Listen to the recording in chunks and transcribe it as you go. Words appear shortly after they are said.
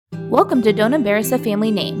Welcome to Don't Embarrass a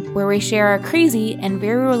Family Name, where we share our crazy and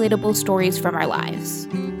very relatable stories from our lives.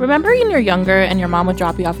 Remember when you're younger and your mom would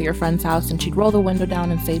drop you off at your friend's house and she'd roll the window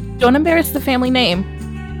down and say, "Don't embarrass the family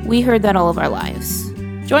name"? We heard that all of our lives.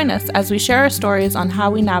 Join us as we share our stories on how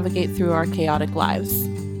we navigate through our chaotic lives,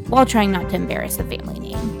 while trying not to embarrass the family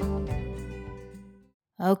name.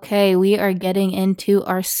 Okay, we are getting into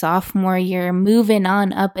our sophomore year, moving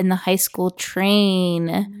on up in the high school train.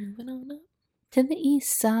 Moving on up to the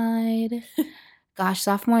east side. Gosh,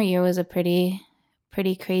 sophomore year was a pretty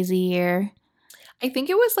crazy year. I think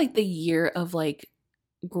it was like the year of like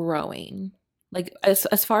growing. Like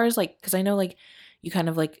as far as like, because I know like you kind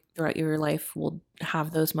of like throughout your life will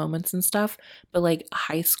have those moments and stuff, but like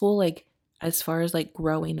high school, like as far as like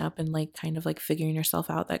growing up and like kind of like figuring yourself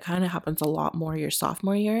out, that kind of happens a lot more your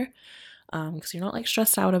sophomore year, because you're not like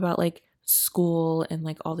stressed out about like school and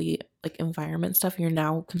like all the like environment stuff. You're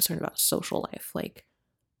now concerned about social life, like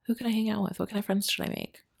who can I hang out with, what kind of friends should I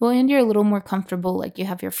make. Well, and you're a little more comfortable, like you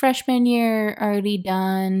have your freshman year already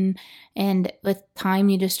done, and with time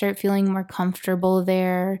you just start feeling more comfortable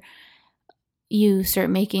there. You start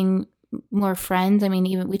making more friends. I mean,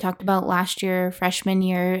 even we talked about last year, freshman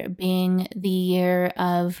year being the year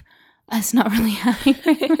of us not really having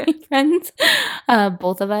very friends,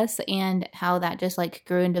 both of us, and how that just like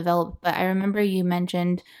grew and developed. But I remember you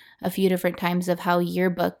mentioned a few different times of how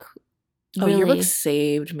yearbook yearbook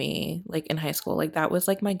saved me like in high school. Like that was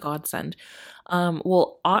like my godsend.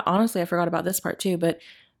 Well, honestly, I forgot about this part too, but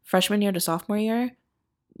freshman year to sophomore year,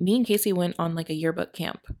 me and Casey went on like a yearbook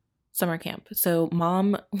camp. Summer camp. So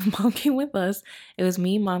mom came with us. It was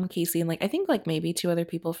me, mom, Casey, and like I think like maybe two other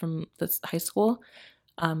people from this high school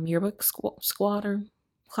yearbook squad or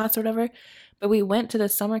class or whatever. But we went to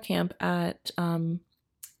this summer camp at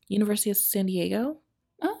University of San Diego.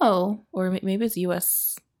 Oh, or maybe it's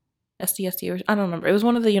USSDSD, or I don't remember. It was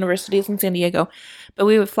one of the universities in San Diego. But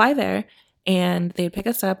we would fly there and they'd pick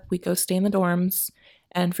us up. We'd go stay in the dorms.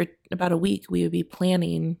 And for about a week, we would be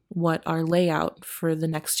planning what our layout for the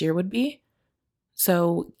next year would be.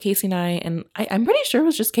 So Casey and I'm pretty sure it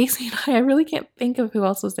was just Casey and I really can't think of who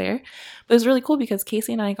else was there. But it was really cool because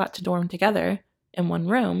Casey and I got to dorm together in one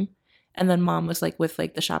room. And then mom was like with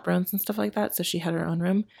like the chaperones and stuff like that. So she had her own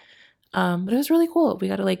room. But it was really cool. We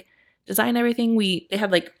got to like design everything. They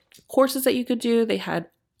had like courses that you could do. They had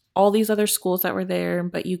all these other schools that were there.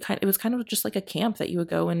 But it was kind of just like a camp that you would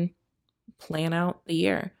go and plan out the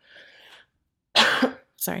year.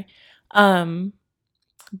 Sorry.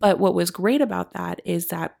 But what was great about that is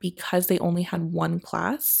that because they only had one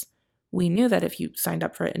class, we knew that if you signed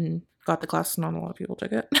up for it and got the class, not a lot of people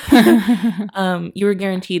took it, you were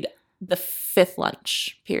guaranteed the fifth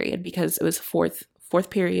lunch period, because it was fourth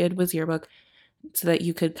period was yearbook, so that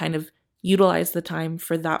you could kind of utilize the time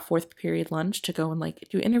for that fourth period lunch to go and like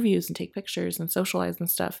do interviews and take pictures and socialize and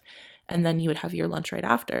stuff. And then you would have your lunch right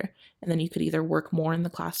after. And then you could either work more in the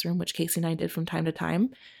classroom, which Casey and I did from time to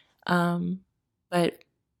time. But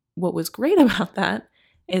what was great about that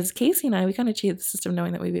is Casey and I, we kind of cheated the system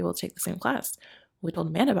knowing that we'd be able to take the same class. We told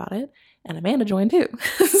Amanda about it, and Amanda joined too.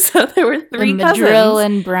 So there were three cousins. Drill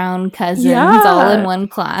and Brown cousins, all in one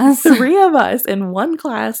class. 3 of us in one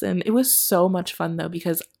class. And it was so much fun though,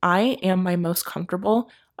 because I am my most comfortable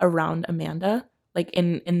around Amanda. Like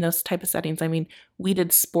in those type of settings. I mean, we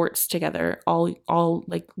did sports together all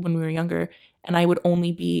like when we were younger, and I would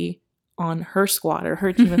only be on her squad or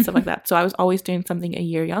her team and stuff like that. So I was always doing something a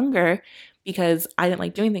year younger because I didn't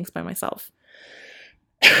like doing things by myself.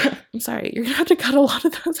 I'm sorry, you're gonna have to cut a lot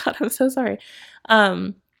of those out. I'm so sorry.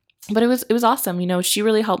 But it was awesome. You know, she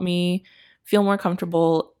really helped me feel more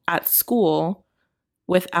comfortable at school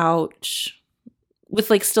with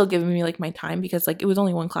like still giving me like my time, because like it was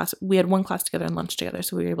only one class. We had one class together and lunch together,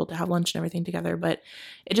 so we were able to have lunch and everything together. But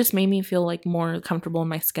it just made me feel like more comfortable in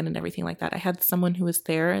my skin and everything like that. I had someone who was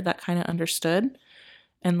there that kind of understood,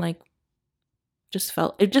 and like just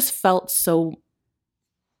felt so,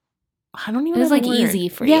 I don't even know. It was like easy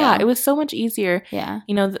for you. Yeah, it was so much easier. Yeah.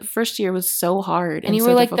 You know, the first year was so hard. And you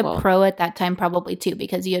were like difficult. The pro at that time probably too,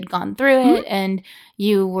 because you had gone through it and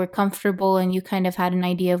you were comfortable and you kind of had an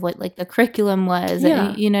idea of what like the curriculum was. Yeah.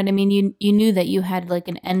 And, you know what I mean? You knew that you had like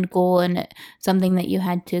an end goal and something that you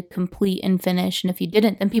had to complete and finish. And if you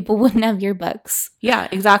didn't, then people wouldn't have yearbooks. Yeah,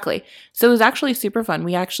 exactly. So it was actually super fun.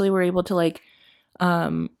 We actually were able to like,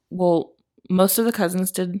 most of the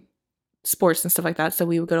cousins did sports and stuff like that. So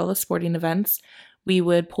we would go to all the sporting events. We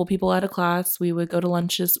would pull people out of class. We would go to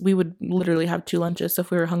lunches. We would literally have 2 lunches. So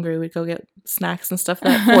if we were hungry, we'd go get snacks and stuff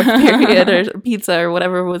that fourth period, or pizza or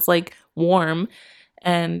whatever was like warm.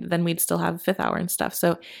 and then we'd still have 5th hour and stuff.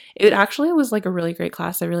 So it actually was like a really great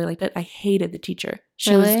class. I really liked it. I hated the teacher.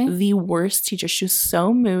 She Really? was the worst teacher. She was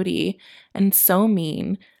so moody and so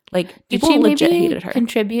mean. Like, Did people she legit maybe hated her.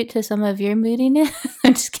 contribute to some of your moodiness?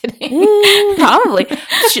 I'm just kidding. Probably.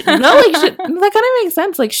 That kind of makes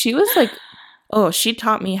sense. Like, she was like, oh, she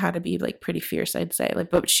taught me how to be like pretty fierce, I'd say. Like,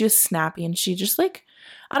 but she was snappy, and she just like,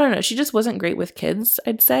 I don't know, she just wasn't great with kids,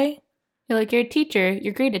 I'd say. You're like, you're a teacher.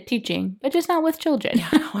 You're great at teaching, but just not with children.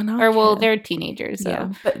 Yeah, well, not Or, well, kid. they're teenagers. So.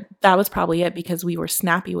 Yeah, but that was probably it, because we were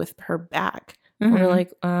snappy with her back. Mhm. We were like,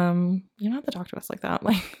 you don't have to talk to us like that.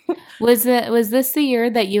 Like, was this the year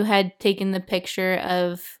that you had taken the picture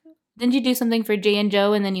of? Didn't you do something for Jay and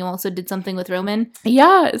Joe, and then you also did something with Roman?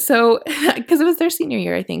 yeah. So, because it was their senior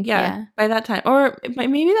year, I think. Yeah, Yeah. by that time, or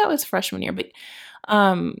maybe that was freshman year. But,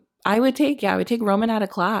 I would take Roman out of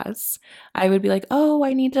class. I would be like, oh,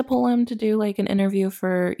 I need to pull him to do like an interview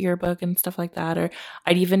for yearbook and stuff like that. Or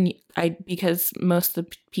because most of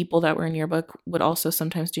the people that were in yearbook would also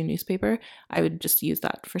sometimes do newspaper, I would just use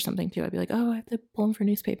that for something too. I'd be like, oh, I have to pull him for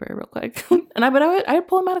newspaper real quick. And I'd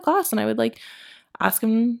pull him out of class, and I would like ask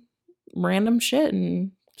him random shit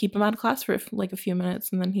and keep him out of class for like a few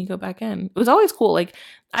minutes, and then he'd go back in. It was always cool. Like,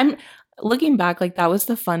 I'm looking back, like, that was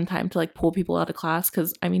the fun time to like pull people out of class,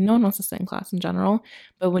 because I mean, no one wants to sit in class in general,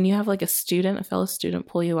 but when you have like a fellow student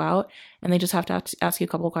pull you out, and they just have to ask you a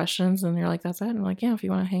couple questions, and you're like, that's it. And I'm like, yeah, if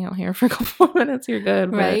you want to hang out here for a couple of minutes, you're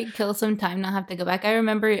good. Right, kill some time, not have to go back. I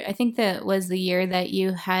remember, I think that was the year that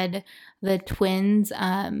you had the twins,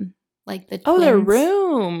 like the twins their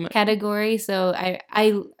room category. So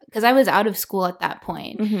I because I was out of school at that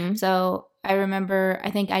point, Mhm. so I remember,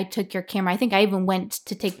 I think I took your camera. I think I even went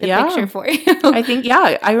to take the Yeah. picture for you. I think,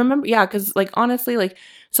 yeah, I remember, yeah, because like, honestly, like,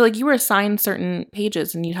 so like, you were assigned certain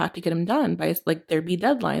pages, and you'd have to get them done by like, there'd be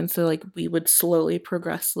deadlines. So like, we would slowly,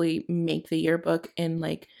 progressively make the yearbook in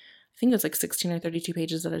like, I think it was like 16 or 32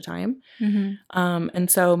 pages at a time. Mhm.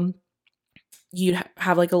 And so you'd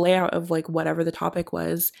have like a layout of like whatever the topic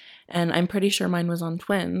was, and I'm pretty sure mine was on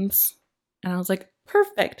twins, and I was like,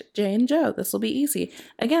 perfect, Jay and Joe, this will be easy.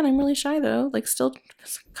 Again, I'm really shy though, like, still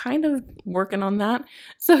kind of working on that.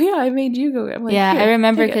 So yeah, I made you go. I'm like, Yeah, here, I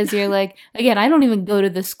remember, take it. because you're like, again, I don't even go to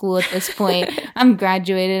the school at this point. I'm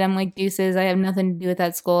graduated. I'm like, deuces, I have nothing to do with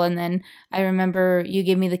that school. And then I remember you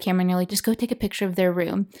gave me the camera, and you're like, just go take a picture of their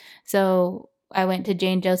room. So I went to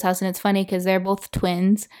Jay and Joe's house, and it's funny because they're both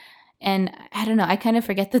twins. And I don't know, I kind of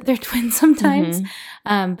forget that they're twins sometimes.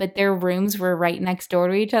 Mhm. But their rooms were right next door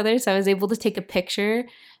to each other. So I was able to take a picture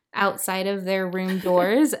outside of their room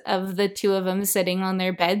doors of the two of them sitting on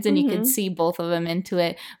their beds, and you could Mhm. see both of them into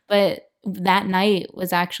it. But that night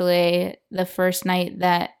was actually the first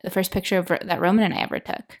picture of that Roman and I ever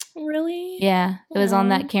took. Really? Yeah, it was on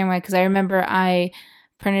Aw. that camera, because I remember I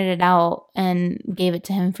printed it out and gave it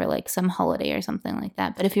to him for like some holiday or something like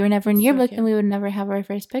that. But if you were never in So yearbook, cute. then we would never have our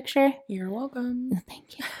first picture. You're welcome.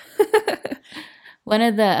 Thank you. One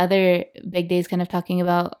of the other big days, kind of talking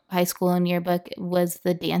about high school and yearbook, was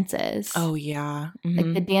the dances. Oh yeah. Like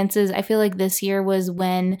Mhm. the dances, I feel like this year was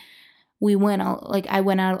when we went out, like I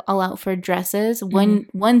went out all out for dresses.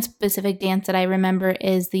 One specific dance that I remember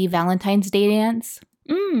is the Valentine's Day dance.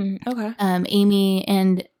 Okay. Amy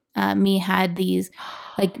and me had these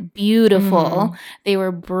like beautiful. They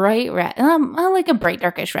were bright red, like a bright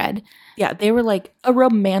darkish red. Yeah, they were like a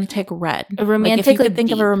romantic red. A romantic, like, if you could like,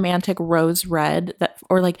 think of deep. a romantic rose red,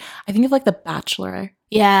 or like, I think of like The Bachelor.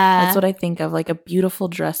 Yeah, That's what I think of, like a beautiful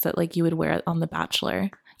dress that like you would wear on The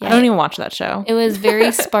Bachelor. Yeah, I don't even watch that show. It was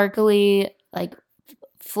very sparkly, like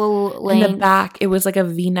full length. In the back, it was like a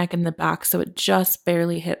V-neck in the back, so it just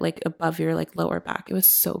barely hit like above your like lower back. It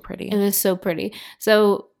was so pretty. It was so pretty.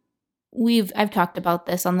 So I've talked about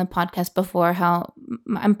this on the podcast before, how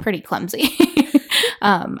I'm pretty clumsy.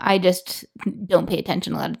 I just don't pay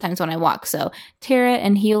attention a lot of times when I walk. So Tara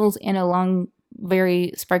in heels and a long,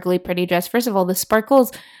 very sparkly, pretty dress. First of all, the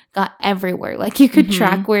sparkles got everywhere. Like, you could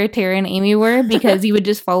track where Tara and Amy were, because you would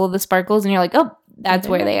just follow the sparkles, and you're like, oh, that's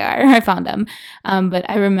where they are. I found them. But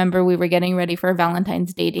I remember we were getting ready for a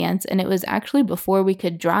Valentine's Day dance, and it was actually before we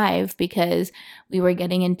could drive, because we were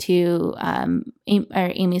getting into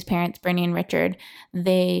Amy's parents, Bernie and Richard.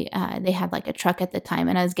 They had like a truck at the time,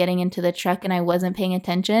 and I was getting into the truck, and I wasn't paying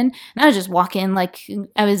attention, and I was just walking like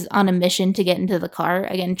I was on a mission to get into the car,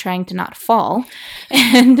 again trying to not fall.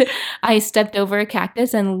 And I stepped over a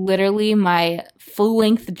cactus, and literally my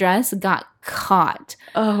full-length dress got caught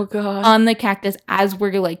on the cactus as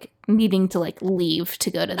we're like needing to like leave to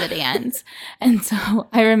go to the dance. And so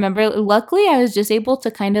I remember, luckily I was just able to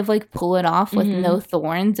kind of like pull it off with no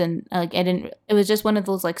thorns, and like it was just one of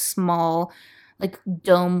those like small like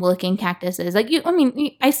dome looking cactuses. Like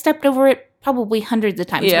I stepped over it probably hundreds of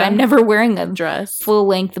times, Yeah. but I'm never wearing a Dress. full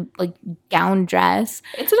length like gown dress.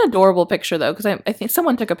 It's an adorable picture though, because I think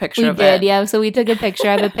someone took a picture of We did, it. yeah. So we took a picture.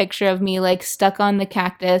 I have a picture of me like stuck on the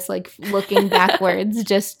cactus, like looking backwards,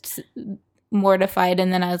 just mortified.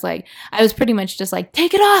 And then I was pretty much just like,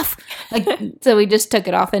 take it off. Like, so we just took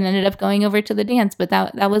it off and ended up going over to the dance. But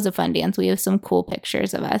that was a fun dance. We have some cool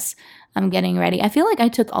pictures of us getting ready. I feel like I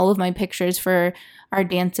took all of my pictures for our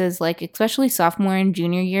dances, like especially sophomore and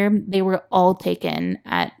junior year. They were all taken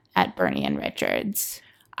at Bernie and Richards.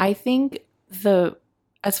 I think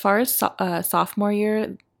as far as sophomore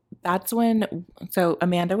year, that's when, so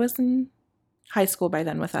Amanda was in high school by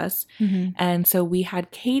then with us. Mm-hmm. And so we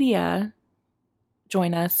had Katia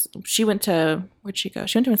join us. She went to, where'd she go?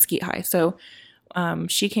 She went to Mesquite High. So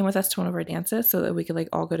she came with us to one of our dances so that we could like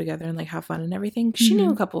all go together and like have fun and everything. She knew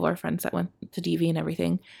a couple of our friends that went to DV and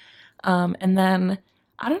everything. And then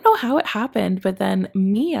I don't know how it happened, but then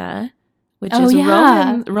Mia, which is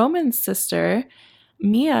Roman's sister,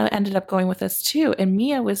 Mia ended up going with us too. And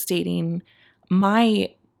Mia was dating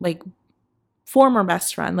my like former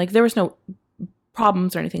best friend. Like there was no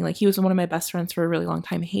problems or anything. Like he was one of my best friends for a really long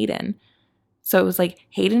time, Hayden. So it was like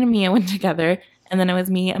Hayden and Mia went together, and then it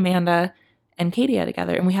was me, Amanda, and Katia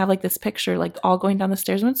together. And we have like this picture like all going down the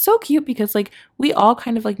stairs. And it's so cute because like we all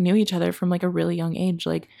kind of like knew each other from like a really young age.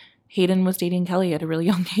 Like Hayden was dating Kelly at a really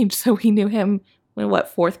young age. So we knew him in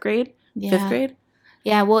what, 4th grade? Yeah. 5th grade?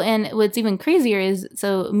 Yeah, well, and what's even crazier is,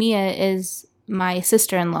 so Mia is my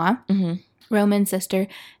sister-in-law, Roman's sister,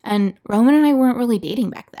 and Roman and I weren't really dating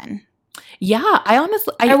back then. Yeah, I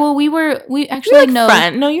honestly... we actually know...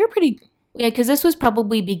 friend. No, you're pretty... Yeah, because this was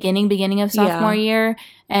probably beginning of sophomore year,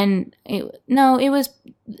 and it was...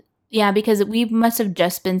 Yeah, because we must have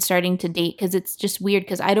just been starting to date, because it's just weird,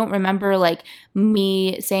 because I don't remember, like,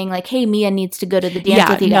 me saying, like, hey, Mia needs to go to the dance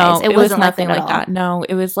with you guys. It wasn't nothing like that. No,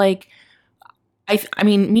 it was like... I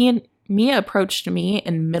mean, Mia approached me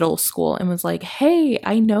in middle school and was like, hey,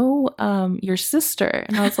 I know your sister.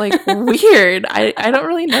 And I was like, weird. I don't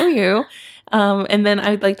really know you. And then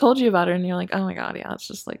I like told you about her and you're like, oh my God, yeah, it's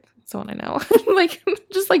just like someone I know. Like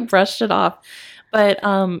just like brushed it off. But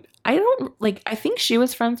I think she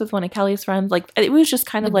was friends with one of Kelly's friends. Like it was just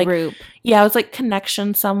kind of like group. Yeah, it was like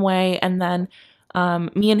connection some way. And then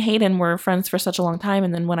me and Hayden were friends for such a long time.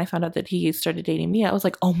 And then when I found out that he started dating Mia, I was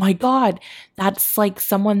like, oh my God, that's like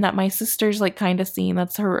someone that my sister's like kind of seen.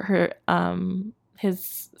 That's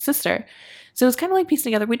his sister. So it was kind of like pieced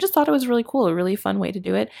together. We just thought it was really cool, a really fun way to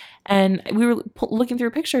do it. And we were looking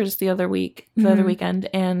through pictures the other weekend,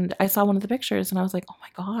 and I saw one of the pictures and I was like, oh my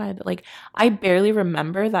God, like I barely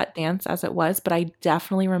remember that dance as it was, but I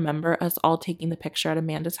definitely remember us all taking the picture at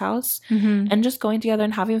Amanda's house and just going together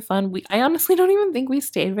and having fun. I honestly don't even think we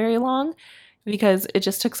stayed very long because it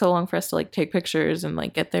just took so long for us to like take pictures and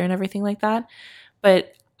like get there and everything like that.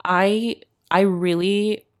 But I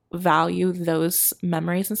really value those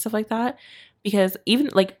memories and stuff like that, because even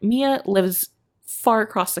like Mia lives far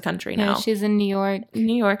across the country now. Yeah, she's in New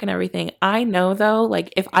York and everything. I know though,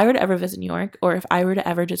 like if I were to ever visit New York, or if I were to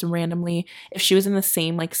ever just randomly, if she was in the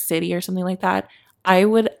same like city or something like that, I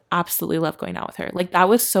would absolutely love going out with her. Like that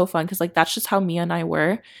was so fun, because like that's just how Mia and I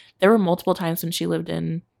were. There were multiple times when she lived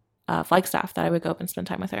in Flagstaff that I would go up and spend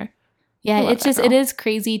time with her. Yeah, it's just, it is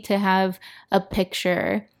crazy to have a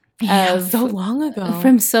picture so long ago.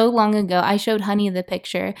 From so long ago. I showed Honey the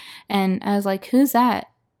picture and I was like, who's that?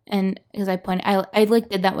 And because I like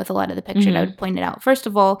did that with a lot of the pictures. I would point it out. First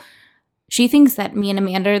of all, she thinks that me and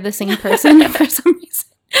Amanda are the same person for some reason.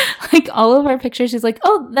 Like all of our pictures, she's like,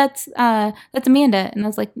 oh, that's Amanda. And I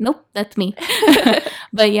was like, nope, that's me.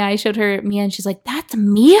 But yeah, I showed her Mia and she's like, that's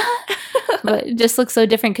Mia? But it just looks so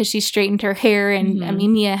different because she straightened her hair. And I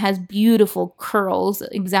mean, Mia has beautiful curls,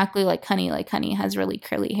 exactly like Honey. Like Honey has really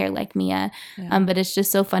curly hair like Mia. Yeah. But it's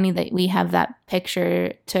just so funny that we have that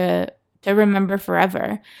picture to remember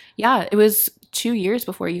forever. Yeah, it was 2 years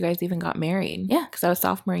before you guys even got married. Yeah. Because I was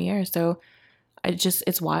sophomore year. So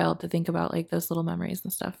it's wild to think about like those little memories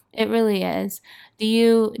and stuff. It really is. Do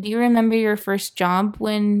you remember your first job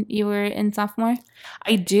when you were in sophomore?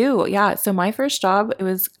 I do. Yeah. So my first job, it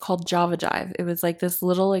was called Java Jive. It was like this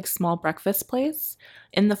little like small breakfast place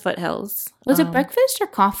in the foothills. Was it breakfast or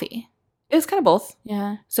coffee? It was kind of both.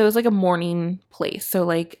 Yeah. So it was like a morning place. So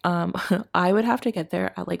like I would have to get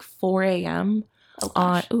there at like 4 a.m.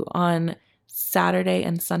 on Saturday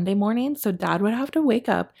and Sunday morning. So Dad would have to wake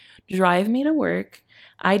up, drive me to work.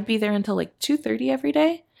 I'd be there until like 2:30 every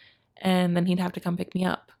day, and then he'd have to come pick me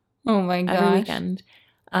up. Oh my gosh. Every weekend.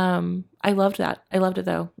 I loved that. I loved it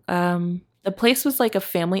though. The place was like a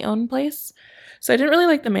family-owned place, so I didn't really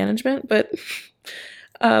like the management, but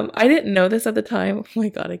I didn't know this at the time. Oh my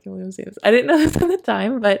god, I can't believe I'm saying this. I didn't know this at the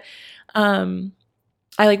time, but I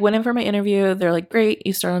like went in for my interview. They're like, great,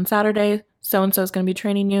 you start on Saturday. So and so is going to be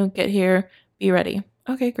training you. Get here, be ready.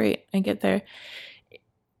 Okay, great. I get there.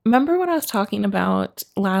 Remember when I was talking about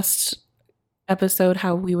last episode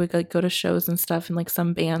how we would like go to shows and stuff, and like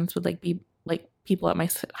some bands would like be like people at my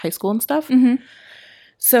high school and stuff. Mm-hmm.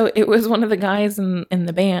 So it was one of the guys in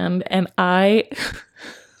the band, and I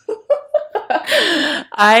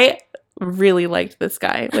really liked this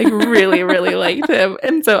guy, like really, really liked him.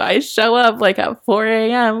 And so I show up like at 4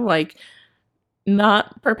 a.m., like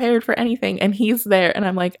not prepared for anything. And he's there, and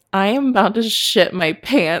I'm like, I am about to shit my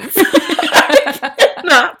pants. I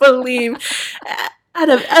cannot believe, out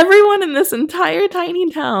of everyone in this entire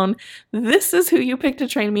tiny town, this is who you picked to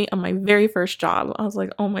train me on my very first job. I was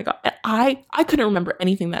like, oh my god. I couldn't remember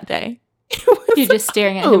anything that day. You're just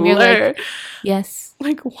staring at him. You're like, yes.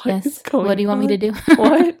 Like, what yes. is going on? What do you want me to do?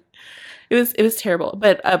 What? It was terrible.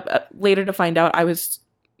 But later to find out,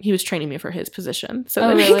 he was training me for his position. So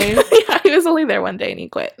oh, really? He was only there one day and he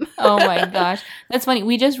quit. Oh my gosh. That's funny.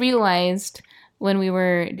 We just realized when we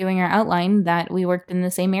were doing our outline that we worked in the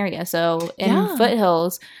same area. So in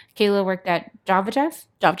Foothills, Kayla worked at Java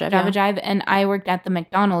Jive, and I worked at the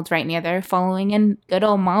McDonald's right near there, following in good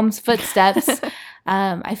old mom's footsteps.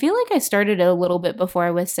 I feel like I started a little bit before I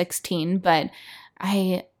was 16, but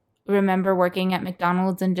I remember working at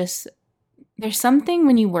McDonald's and just, there's something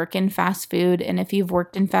when you work in fast food, and if you've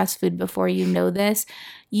worked in fast food before, you know this,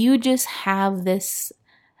 you just have this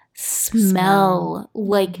smell.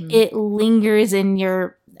 Like it lingers in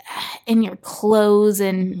your clothes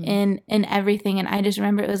and in everything. And I just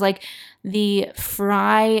remember it was like the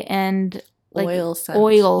fry and like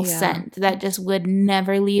oil scent that just would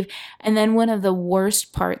never leave. And then one of the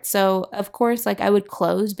worst parts, so of course, like I would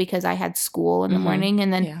close because I had school in the morning,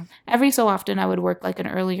 and then every so often I would work like an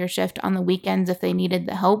earlier shift on the weekends if they needed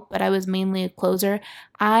the help, but I was mainly a closer.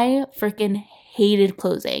 I freaking hated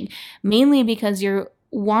closing, mainly because you're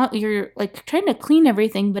like trying to clean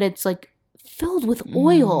everything, but it's like filled with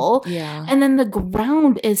oil, and then the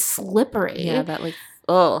ground is slippery. That like,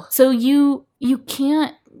 oh, so you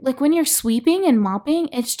can't, like when you're sweeping and mopping,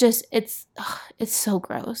 it's just it's so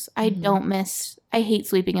gross. I hate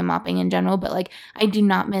sweeping and mopping in general, but like I do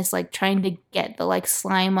not miss like trying to get the like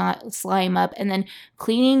slime up, and then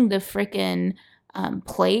cleaning the freaking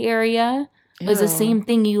play area. It was the same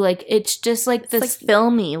thing. You like, it's just like it's this like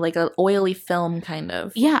filmy, like an oily film kind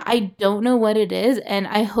of. Yeah, I don't know what it is, and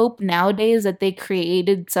I hope nowadays that they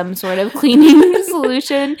created some sort of cleaning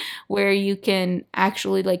solution where you can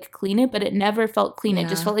actually like clean it, but it never felt clean. It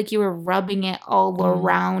just felt like you were rubbing it all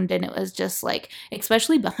around, and it was just like,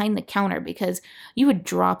 especially behind the counter, because you would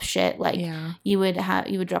drop shit, like you would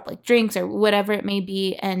drop like drinks or whatever it may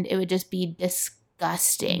be, and it would just be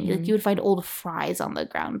disgusting. Like you would find old fries on the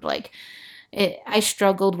ground, like. I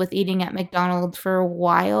struggled with eating at McDonald's for a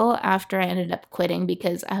while after I ended up quitting,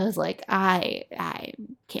 because I was like, I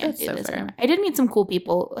can't do this anymore. I did meet some cool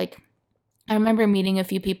people. Like, I remember meeting a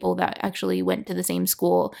few people that actually went to the same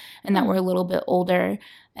school and that were a little bit older,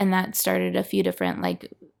 and that started a few different,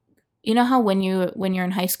 like, you know how when you're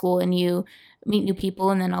in high school and you meet new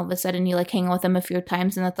people and then all of a sudden you like hang out with them a few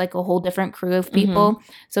times and that's like a whole different crew of people.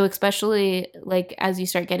 So especially like as you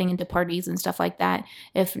start getting into parties and stuff like that,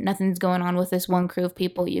 if nothing's going on with this one crew of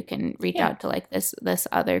people, you can reach out to like this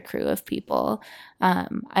other crew of people.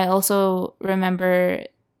 I also remember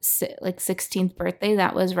like 16th birthday,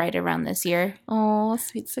 that was right around this year. Oh,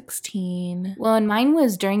 sweet 16. Well, and mine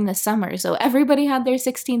was during the summer, so everybody had their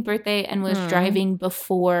 16th birthday and was driving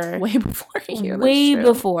before, way before you. Way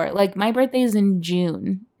before. Like my birthday is in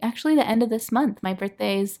June, actually the end of this month. My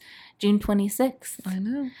birthday is June 26th. I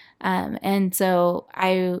know. And so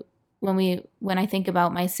when I think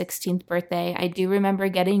about my 16th birthday, I do remember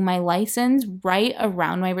getting my license right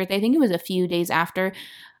around my birthday. I think it was a few days after.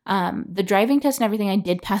 The driving test and everything I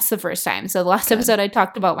did pass the first time. So the last episode I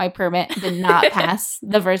talked about my permit did not pass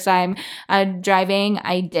the first time. Driving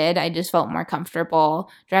I did. I just felt more comfortable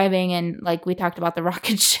driving, and like we talked about the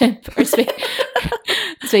rocket ship or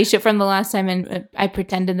spaceship from the last time, and I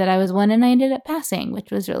pretended that I was one and I ended up passing,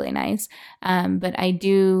 which was really nice. But I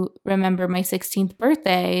do remember my 16th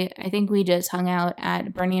birthday. I think we just hung out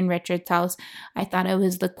at Bernie and Richard's house. I thought I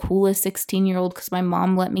was the coolest 16-year-old because my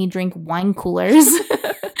mom let me drink wine coolers.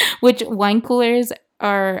 Which wine coolers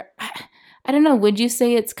are, I don't know, would you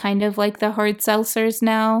say it's kind of like the hard seltzers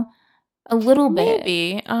now? A little bit.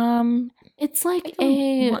 Maybe. It's like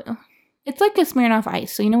a Smirnoff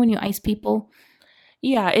Ice. So you know when you ice people?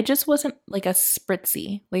 Yeah, it just wasn't like a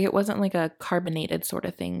spritzy. Like it wasn't like a carbonated sort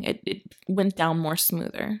of thing. It went down more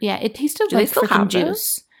smoother. Yeah, it tasted Do they like still freaking have juice.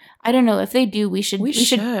 those? I don't know if they do. We should We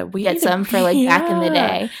get need some to, for like back in the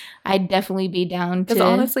yeah. day. I'd definitely be down Because to.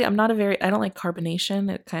 honestly, I don't like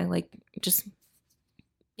carbonation. It kind of like just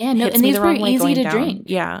Yeah, no, hits and me these the were wrong way easy going to down. drink.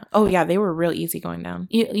 Yeah. Oh yeah, they were real easy going down.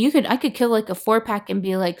 I could kill like a 4-pack and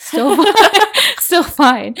be like still still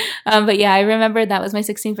fine. But yeah, I remember that was my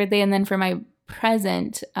 16th birthday, and then for my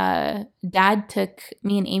present, Dad took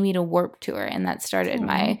me and Amy to Warp Tour, and that started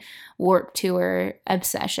my Warp Tour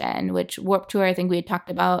obsession. Which Warp Tour, I think we had talked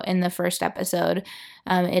about in the first episode.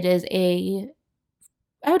 It is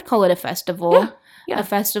I would call it a festival. Yeah. A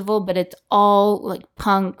festival, but it's all like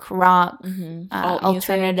punk, rock,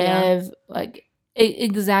 alternative, music, like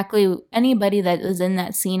exactly anybody that was in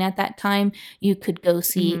that scene at that time, you could go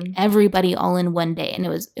see everybody all in one day, and it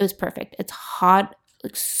was perfect. It's hot,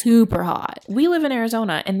 like super hot. We live in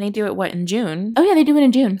Arizona, and they do it in June. Oh yeah, they do it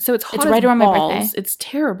in June, so it's hot. It's right around balls. My birthday. It's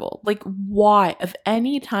terrible. Like, why of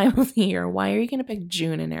any time of the year? Why are you gonna pick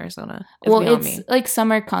June in Arizona? Well, it's like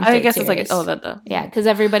summer concert. I guess series. It's like yeah, because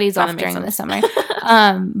everybody's off during the summer.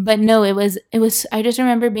 But no, it was. I just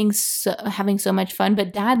remember having so much fun.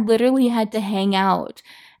 But Dad literally had to hang out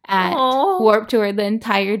at Warp Tour the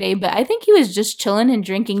entire day, but I think he was just chilling and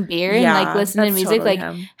drinking beer and like listening to music, totally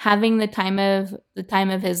like having the time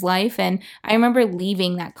of his life. And I remember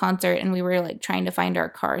leaving that concert, and we were like trying to find our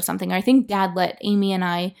car or something. I think Dad let Amy and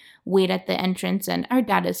I wait at the entrance, and our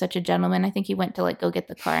dad is such a gentleman. I think he went to like go get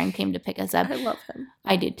the car and came to pick us up. I love him.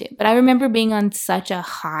 I do too. But I remember being on such a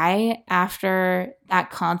high after that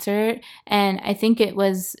concert, and I think it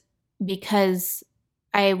was because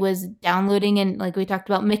I was downloading and like we talked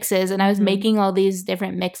about mixes, and I was making all these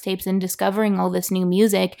different mixtapes and discovering all this new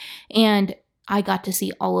music, and I got to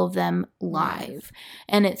see all of them live.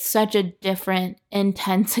 And it's such a different,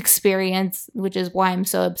 intense experience, which is why I'm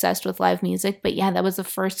so obsessed with live music. But yeah, that was the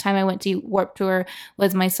first time I went to Warp Tour,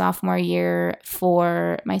 was my sophomore year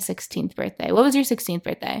for my 16th birthday. What was your 16th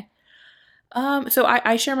birthday? So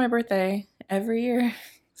I share my birthday every year.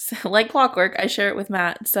 So, like clockwork, I share it with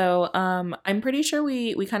Matt. So I'm pretty sure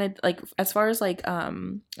we kind of like, as far as like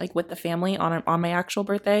with the family on my actual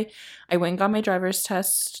birthday, I went and got my driver's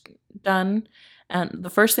test done, and the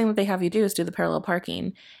first thing that they have you do is do the parallel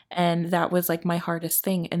parking, and that was like my hardest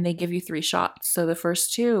thing. And they give you 3 shots. So the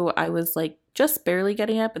first 2, I was like just barely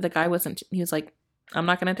getting up, but the guy wasn't. He was like, "I'm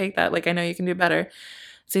not gonna take that. Like, I know you can do better."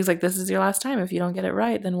 So he's like, "This is your last time. If you don't get it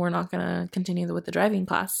right, then we're not gonna continue with the driving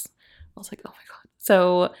class." I was like, "Oh my god."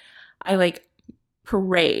 So I like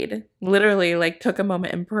prayed, literally like took a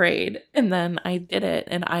moment and prayed, and then I did it,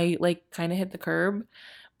 and I like kind of hit the curb,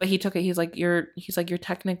 but he took it. He's like, you're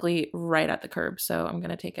technically right at the curb, so I'm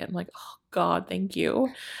gonna take it. I'm like, oh God, thank you.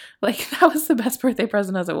 Like, that was the best birthday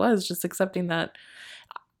present as it was, just accepting that.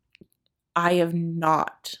 I have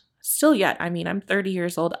not still yet. I mean, I'm 30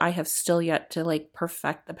 years old. I have still yet to like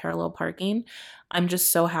perfect the parallel parking. I'm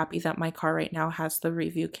just so happy that my car right now has the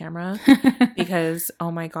review camera because,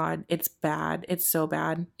 oh my God, it's bad. It's so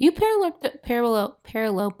bad. You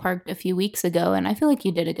parallel parked a few weeks ago, and I feel like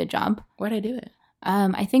you did a good job. Where'd I do it?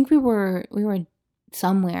 I think we were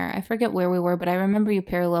somewhere. I forget where we were, but I remember you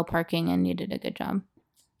parallel parking, and you did a good job.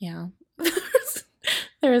 Yeah.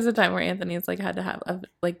 There was a time where Anthony's like had to have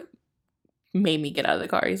made me get out of the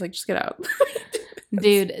car. He's like, just get out.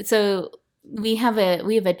 Dude, so we have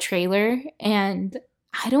a trailer, and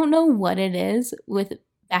I don't know what it is with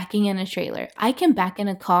backing in a trailer. I can back in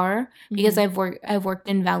a car because I've worked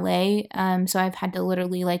in valet, so I've had to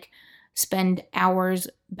literally like spend hours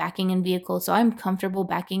backing in vehicles, so I'm comfortable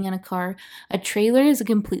backing in a car. A trailer is a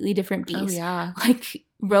completely different beast. Oh yeah. Like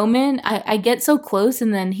Roman, I get so close,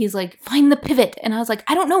 and then he's like, find the pivot, and I was like,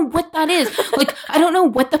 I don't know what that is. Like, I don't know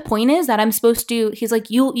what the point is that I'm supposed to. He's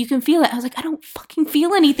like, you can feel it. I was like, I don't fucking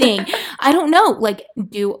feel anything. I don't know. Like,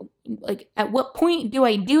 at what point do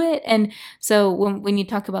I do it? And so when you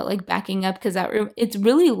talk about like backing up, because it's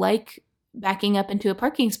really like backing up into a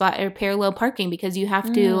parking spot or parallel parking, because you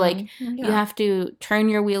have to you have to turn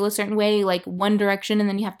your wheel a certain way, like one direction, and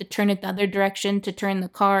then you have to turn it the other direction to turn the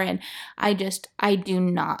car. And I do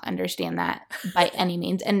not understand that by any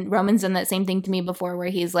means. And Roman's done that same thing to me before, where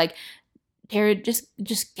he's like, Tara, just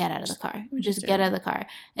get out of the car. Just get out of the car.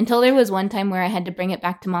 Until there was one time where I had to bring it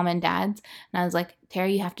back to mom and dad's, and I was like, Tara,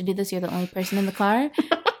 you have to do this. You're the only person in the car.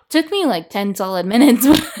 Took me like 10 solid minutes,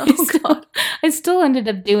 but I still ended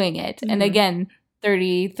up doing it. And again,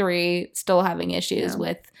 33, still having issues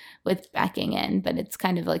with backing in, but it's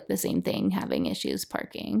kind of like the same thing, having issues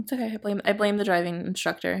parking. It's okay. I blame the driving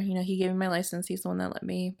instructor. You know, he gave me my license. He's the one that let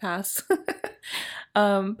me pass.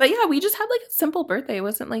 But yeah, we just had like a simple birthday. It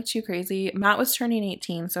wasn't like too crazy. Matt was turning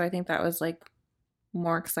 18, so I think that was like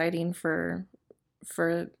more exciting for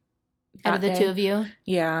Out of the day. two of you.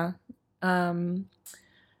 Yeah.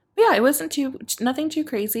 Yeah, it wasn't nothing too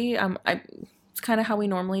crazy. It's kind of how we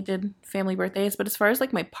normally did family birthdays, but as far as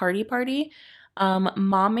like my party,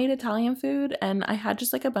 mom made Italian food and I had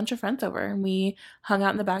just like a bunch of friends over and we hung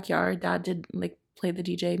out in the backyard. Dad did like play the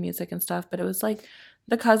DJ music and stuff, but it was like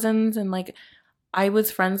the cousins and like I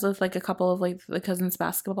was friends with like a couple of like the cousins'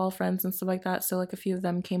 basketball friends and stuff like that. So like a few of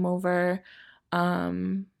them came over.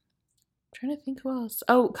 Trying to think who else.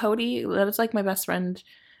 Oh, Cody, that was like my best friend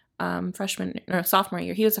sophomore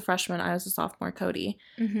year. He was a freshman, I was a sophomore. Cody.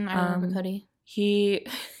 I remember Cody. He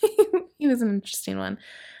was an interesting one.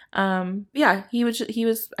 Yeah, he was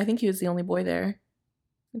I think he was the only boy there.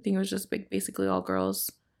 I think it was just basically all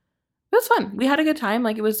girls. It was fun. We had a good time.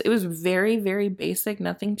 Like it was very, very basic,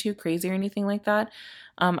 nothing too crazy or anything like that.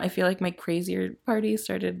 I feel like my crazier parties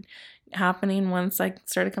started happening once I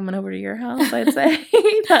started coming over to your house, I'd say.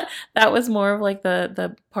 that was more of like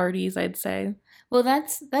the parties, I'd say. Well,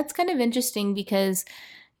 that's kind of interesting because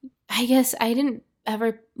I guess I didn't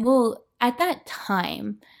ever, well, at that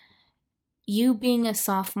time, you being a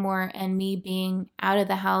sophomore and me being out of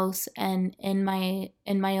the house and in my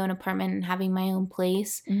own apartment and having my own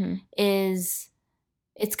place it's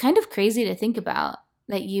kind of crazy to think about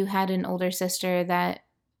that you had an older sister that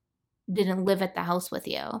didn't live at the house with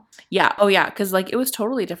you. Yeah. Oh yeah. Cause like it was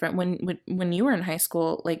totally different when you were in high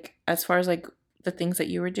school, like as far as like the things that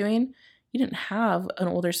you were doing, you didn't have an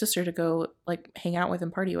older sister to go like hang out with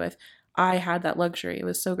and party with. I had that luxury. It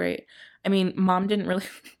was so great. I mean, mom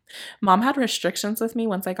had restrictions with me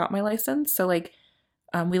once I got my license. So like,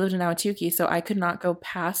 we lived in Ahwatukee, so I could not go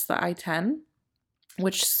past the I-10,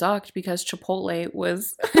 which sucked because Chipotle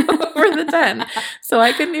was over the 10. So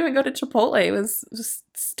I couldn't even go to Chipotle. It was just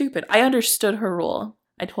stupid. I understood her rule.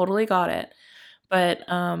 I totally got it. But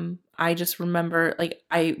I just remember like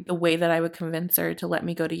the way that I would convince her to let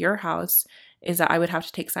me go to your house is that I would have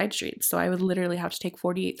to take side streets. So I would literally have to take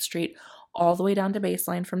 48th Street all the way down to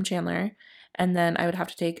Baseline from Chandler. And then I would have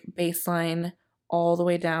to take Baseline all the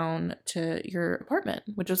way down to your apartment,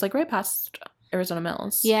 which was like right past Arizona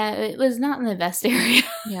Mills. Yeah, it was not in the best area.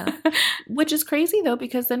 Yeah. Which is crazy though,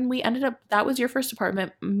 because then we ended up, that was your first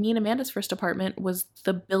apartment. Me and Amanda's first apartment was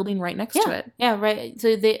the building right next to it. Yeah, right.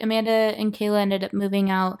 So Amanda and Kayla ended up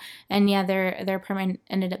moving out and yeah, their apartment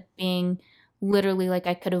ended up being literally like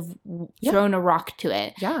I could have thrown a rock to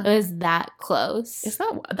it. Yeah. It was that close.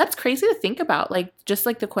 That's crazy to think about. Like just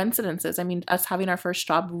like the coincidences. I mean, us having our first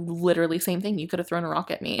job, literally same thing. You could have thrown a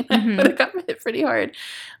rock at me. I would have gotten hit pretty hard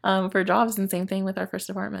for jobs, and same thing with our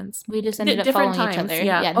first apartments. We just ended up following each other.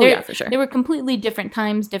 Yeah. Yeah, for sure. They were completely different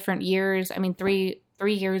times, different years. I mean, three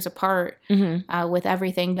years apart with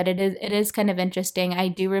everything. But it is kind of interesting. I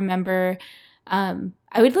do remember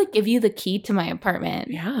I would like give you the key to my apartment.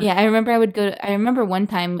 Yeah. I remember one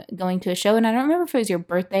time going to a show and I don't remember if it was your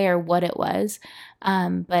birthday or what it was.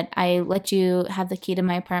 But I let you have the key to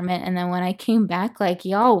my apartment. And then when I came back, like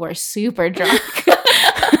y'all were super drunk.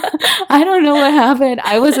 I don't know what happened.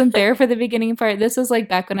 I wasn't there for the beginning part. This was like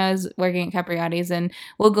back when I was working at Capriati's, and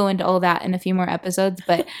we'll go into all that in a few more episodes.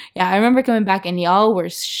 But yeah, I remember coming back and y'all were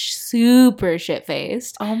super shit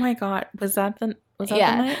faced. Oh my God. Was that the night?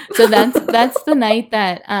 So that's the night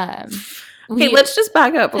that okay, let's just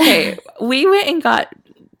back up. Okay. We went and got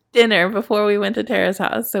dinner before we went to Tara's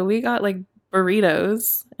house. So we got like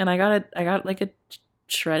burritos and I got like a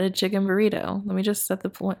shredded chicken burrito. Let me just set the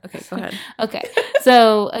point. Okay, go ahead. Okay.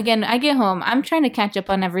 So again, I get home. I'm trying to catch up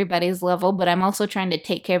on everybody's level, but I'm also trying to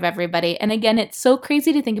take care of everybody. And again, it's so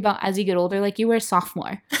crazy to think about as you get older, like you were a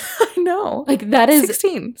sophomore. I know. Like that is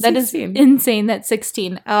 16. That is insane. That's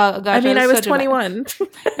 16. Oh gosh. I mean, I was 21.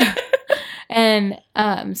 And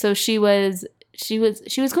so she was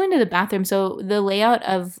going to the bathroom. So the layout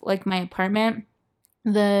of like my apartment,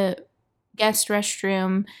 the guest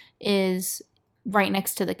restroom is right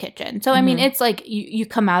next to the kitchen. So, I mean, it's like you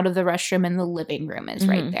come out of the restroom and the living room is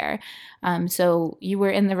right there. So you were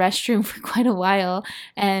in the restroom for quite a while.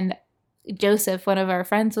 And Joseph, one of our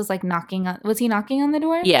friends, was like was he knocking on the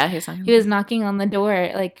door? Yeah, he was knocking on the door,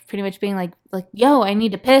 like pretty much being like, yo, I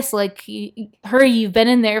need to piss. Like, hurry, you've been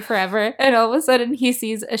in there forever. And all of a sudden he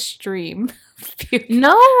sees a stream.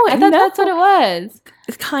 No, I thought that's what it was.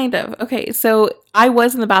 Kind of. Okay, so I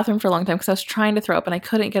was in the bathroom for a long time because I was trying to throw up and I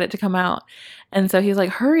couldn't get it to come out. And so he's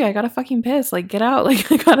like, hurry, I gotta fucking piss. Like, get out. Like,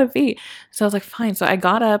 I gotta pee. So I was like, fine. So I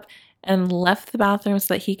got up and left the bathroom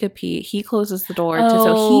so that he could pee. He closes the door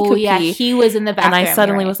so he could pee. He was in the bathroom. And I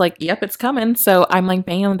suddenly was like, yep, it's coming. So I'm like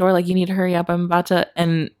banging on the door like, you need to hurry up. I'm about to.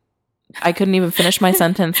 And I couldn't even finish my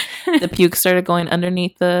sentence. The puke started going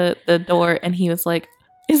underneath the door. And he was like,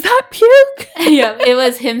 is that puke? Yeah, it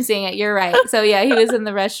was him saying it. You're right. So yeah, he was in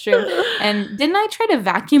the restroom. And didn't I try to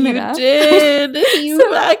vacuum it up? You did. You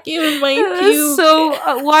vacuumed my puke. So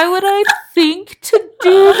why would I think to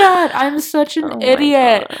do that? I'm such an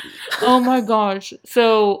idiot. Oh my gosh.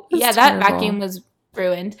 So yeah, that vacuum was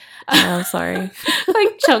ruined. I'm sorry.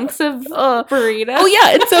 Like chunks of burrito. Oh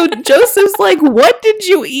yeah, and so Joseph's like, what did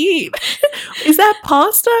you eat? Is that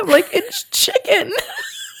pasta? I'm like, it's chicken.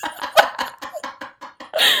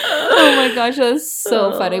 Oh my gosh, that was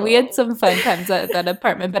so funny. We had some fun times at that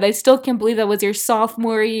apartment, but I still can't believe that was your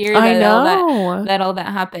sophomore year. I know that all that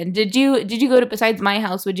happened. Did you go to, besides my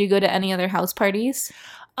house, would you go to any other house parties?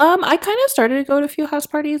 I kind of started to go to a few house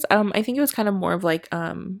parties. I think it was kind of more of like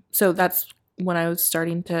so that's when I was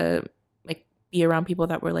starting to like be around people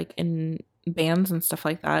that were like in bands and stuff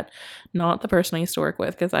like that. Not the person I used to work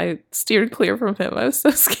with, because I steered clear from him. I was so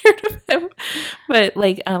scared of him. But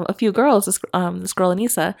like a few girls, this girl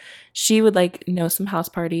Anissa, she would like know some house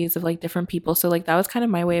parties of like different people. So like that was kind of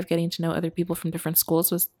my way of getting to know other people from different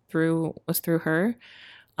schools was through her.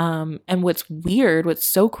 And what's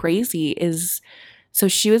so crazy is, so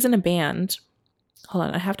she was in a band. Hold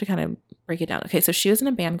on, I have to kind of break it down. Okay, so she was in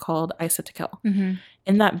a band called I Set to Kill. Mm-hmm.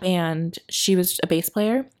 In that band, she was a bass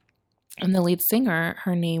player. And the lead singer,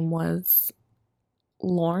 her name was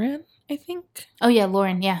Lauren, I think. Oh, yeah,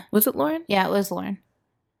 Lauren, yeah. Was it Lauren? Yeah, it was Lauren.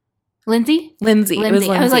 Lindsay. It was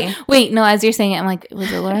Lindsay. I was like, wait, no, as you're saying it, I'm like,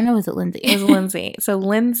 was it Lauren or was it Lindsay? It was Lindsay. So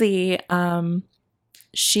Lindsay,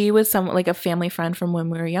 she was somewhat like a family friend from when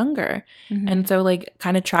we were younger. Mm-hmm. And so like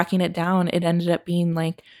kind of tracking it down, it ended up being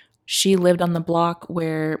like she lived on the block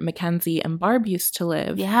where Mackenzie and Barb used to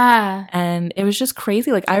live. Yeah. And it was just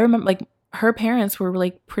crazy. Like I remember like her parents were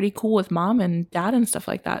like pretty cool with mom and dad and stuff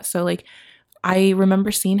like that. So like I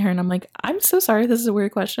remember seeing her and I'm like, I'm so sorry, this is a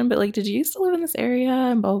weird question, but like, did you used to live in this area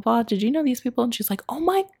and blah, blah, blah? Did you know these people? And she's like, oh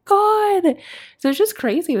my God. So it's just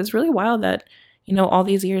crazy. It was really wild that, you know, all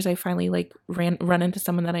these years I finally like run into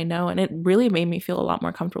someone that I know, and it really made me feel a lot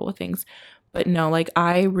more comfortable with things. But no, like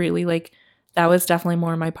I really like, that was definitely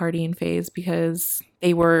more my partying phase, because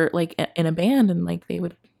they were like in a band and like they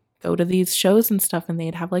would go to these shows and stuff, and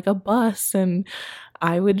they'd have like a bus and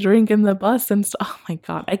I would drink in the bus and stuff. Oh my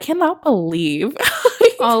God, I cannot believe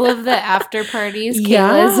all of the after parties.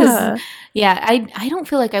 Yeah. I don't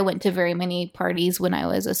feel like I went to very many parties when I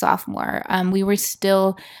was a sophomore. We were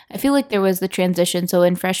still, I feel like there was the transition. So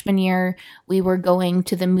in freshman year, we were going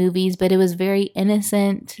to the movies, but it was very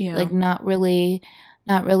innocent, like not really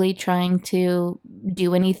trying to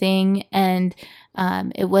do anything. And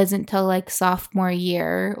it wasn't till like sophomore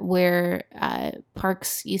year where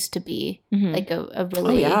parks used to be like a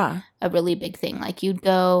really big thing. Like you'd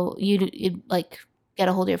like get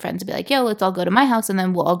a hold of your friends and be like, yo, let's all go to my house, and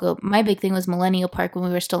then we'll all go. My big thing was Millennial Park when we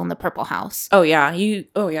were still in the Purple House. You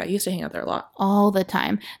used to hang out there a lot. All the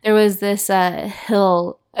time. There was this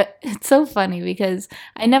hill. It's so funny because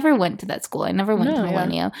I never went to that school. I never went to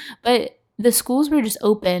Millennial, but the schools were just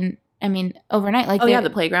open. I mean, overnight. Like the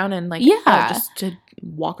playground and like just to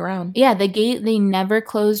walk around. Yeah, the gate, they never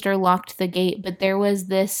closed or locked the gate, but there was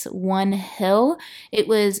this one hill. It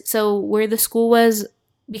was, so where the school was,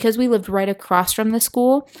 because we lived right across from the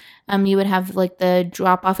school, you would have like the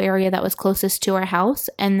drop-off area that was closest to our house,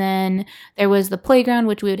 and then there was the playground,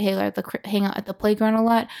 which we would hang out at the playground a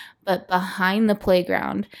lot. But behind the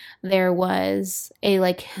playground, there was a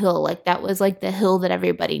like hill, like that was like the hill that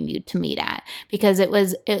everybody knew to meet at, because it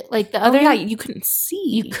was like the other. You couldn't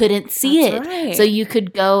see. That's it, right. So you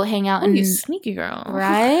could go hang out and you sneaky girl,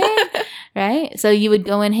 right? Right. So you would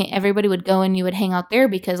go and everybody would go and you would hang out there,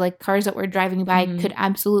 because like cars that were driving by could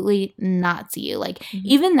absolutely not see you. Like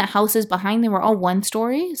even the houses behind them were all one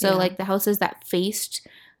story. So like the houses that faced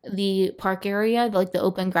the park area, like the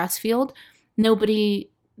open grass field, nobody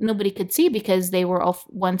could see because they were all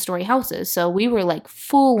one-story houses. So we were like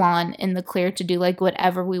full on in the clear to do like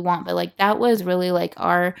whatever we want. But like that was really like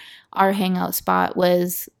our hangout spot,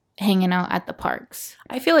 was hanging out at the parks.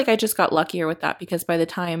 I feel like I just got luckier with that, because by the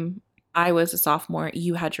time I was a sophomore,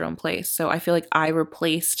 you had your own place. So I feel like I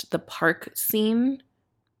replaced the park scene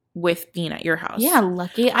with being at your house. Yeah,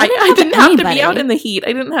 lucky. I didn't have to be out in the heat.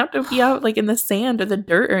 I didn't have to be out like in the sand or the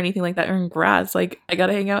dirt or anything like that, or in grass. Like I got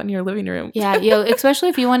to hang out in your living room. Yeah, especially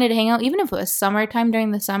if you wanted to hang out, even if it was summertime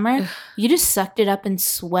during the summer, you just sucked it up and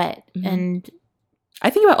sweat. And I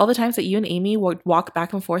think about all the times that you and Amy would walk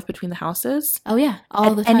back and forth between the houses. Oh yeah,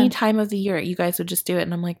 all the At time. any time of the year, you guys would just do it,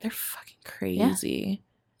 and I'm like, they're fucking crazy.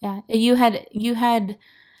 Yeah, you had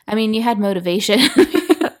motivation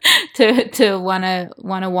to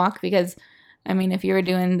wanna walk because, I mean, if you were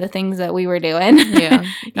doing the things that we were doing, Yeah,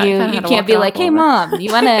 you can't be like, hey mom,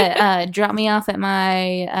 you want to drop me off at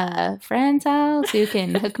my friend's house who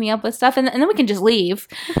can hook me up with stuff, and then we can just leave,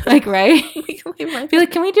 like, right? Be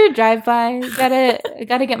like, can we do a drive-by?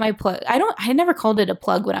 Gotta get my plug. I never called it a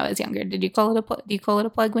plug when I was younger. Did you call it a plug? Do you call it a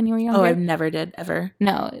plug when you were younger? Oh, I never did, ever.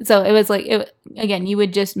 No. So it was like, again, you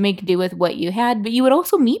would just make do with what you had, but you would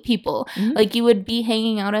also meet people. Mhm. Like, you would be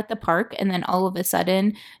hanging out at the park, and then all of a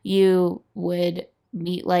sudden you would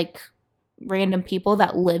meet like random people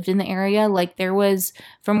that lived in the area. Like, there was,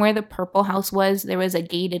 from where the Purple House was, there was a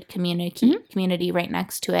gated community right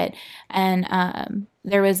next to it, and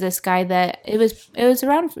there was this guy that it was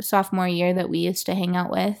around sophomore year that we used to hang out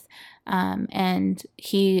with. And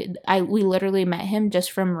we literally met him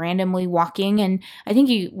just from randomly walking, and I think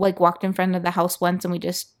he like walked in front of the house once, and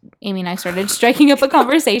Amy and I started striking up a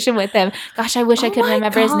conversation with him. Gosh, I wish I could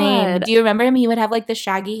remember his name. Do you remember him? He would have like the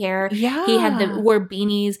shaggy hair. Yeah. He wore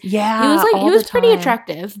beanies. Yeah. He was pretty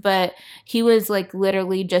attractive, but he was like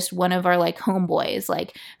literally just one of our like homeboys.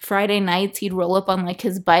 Like, Friday nights he'd roll up on like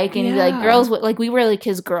his bike, and he'd be like, girls, like, we were like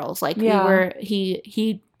his girls. Like,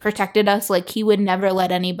 he protected us. Like, he would never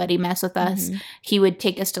let anybody mess with us. Mm-hmm. He would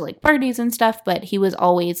take us to like parties and stuff, but he was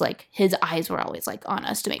always like, his eyes were always like on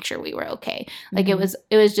us to make sure we were okay. Like, Mm-hmm.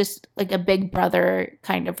 it was just like a big brother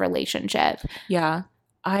kind of relationship. Yeah.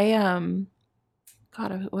 God,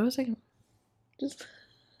 what was I just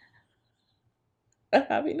I'm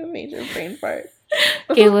having a major brain fart.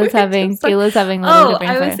 Kayla's having a little brain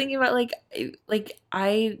fart. I was thinking about like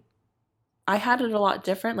I had it a lot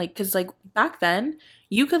different, like, because like back then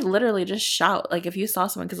you could literally just shout, like, if you saw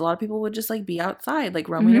someone, because a lot of people would just like be outside like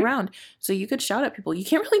roaming around, so you could shout at people. You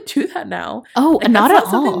can't really do that now. Oh, like, not that's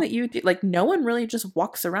at something all. that you do. Like, no one really just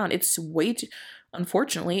walks around. It's way too,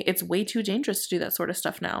 unfortunately, it's way too dangerous to do that sort of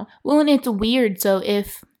stuff now. Well, and it's weird. So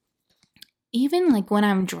if even like when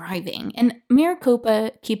I'm driving, and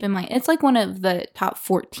Maricopa, keep in mind, it's like one of the top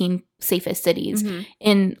 14 safest cities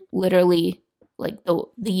in literally like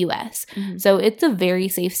the US. So it's a very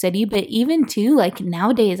safe city. But even too, like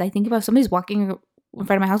nowadays, I think about if somebody's walking in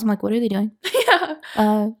front of my house, I'm like, what are they doing? Yeah.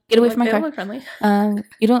 Get away from my They car. don't look friendly.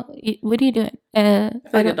 What are you doing?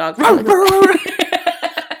 Like a dog.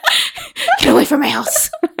 Get away from my house.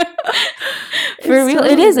 For real,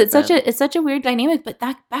 totally it is. different. It's such a weird dynamic. But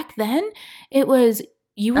back then, it was That's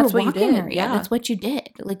what you walking did, area. yeah. That's what you did.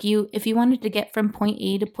 Like, if you wanted to get from point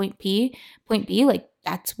A to point B, like,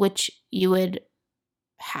 that's what you would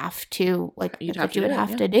have to, like, You'd that's have what you to would do it,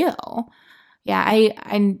 have yeah. to do. Yeah,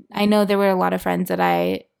 I know there were a lot of friends that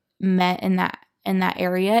I met in that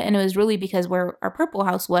area, and it was really because where our Purple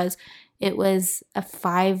House was, it was a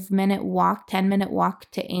 5-minute walk, 10-minute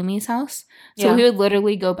walk to Amy's house. So Yeah. we would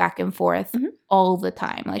literally go back and forth Mhm. all the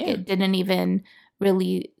time. Like, Yeah. it didn't even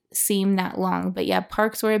really seem that long. But yeah,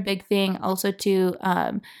 parks were a big thing. Also too,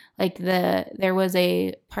 like there was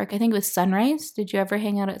a park, I think it was Sunrise. Did you ever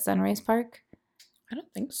hang out at Sunrise Park? I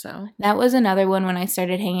don't think so. That was another one when I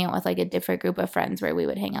started hanging out with like a different group of friends where we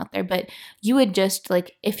would hang out there. But you would just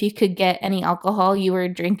like, if you could get any alcohol, you were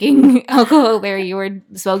drinking alcohol there, you were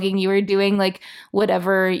smoking, you were doing like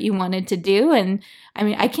whatever you wanted to do. And I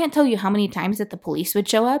mean, I can't tell you how many times that the police would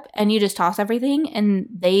show up and you just toss everything and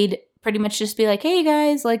they'd pretty much just be like, hey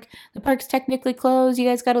guys, like the park's technically closed. You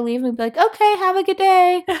guys got to leave. And we'd be like, okay, have a good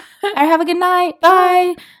day or have a good night.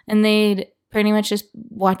 Bye. And they'd pretty much just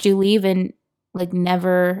watch you leave and like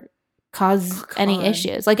never cause any God.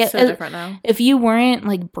 issues. Like, So different now. if you weren't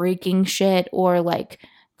like breaking shit or like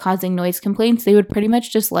causing noise complaints, they would pretty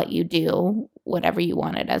much just let you do whatever you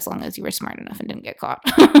wanted as long as you were smart enough and didn't get caught.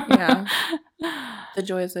 Yeah. The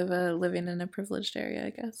joys of living in a privileged area,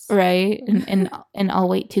 I guess. Right. And all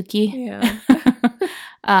white Tukey.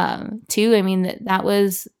 Yeah. Too, I mean, that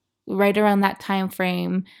was right around that time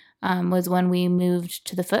frame, was when we moved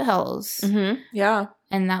to the foothills. Mm-hmm. Yeah.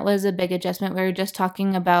 And that was a big adjustment. We were just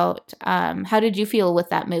talking about, how did you feel with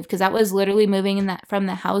that move? Because that was literally moving from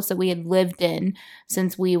the house that we had lived in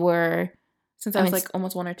since we were... Since I was like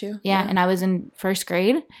almost 1 or 2. Yeah, and I was in first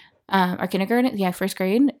grade, or kindergarten. Yeah, first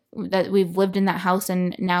grade. That we've lived in that house,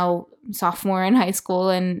 and now sophomore in high school,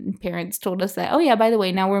 and parents told us that, oh yeah, by the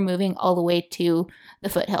way, now we're moving all the way to the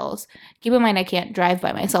foothills. Keep in mind, I can't drive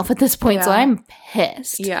by myself at this point, so I'm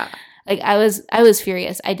pissed. Yeah. Like, I was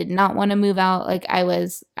furious. I did not want to move out. Like, I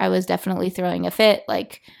was definitely throwing a fit.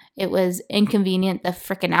 Like, it was inconvenient. The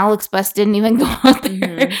freaking Alex bus didn't even go out there.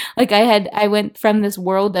 Mhm. Like I went from this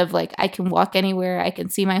world of like, I can walk anywhere. I can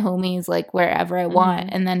see my homies like wherever I want. Mhm.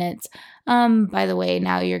 And then it's, by the way,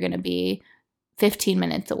 now you're going to be 15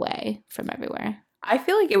 minutes away from everywhere. I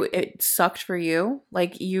feel like it sucked for you.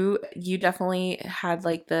 Like you definitely had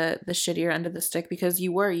like the shittier end of the stick because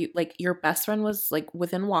you like your best friend was like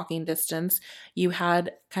within walking distance. You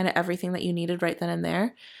had kind of everything that you needed right then and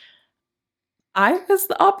there. I was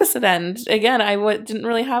the opposite end. Again, I didn't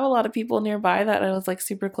really have a lot of people nearby that I was like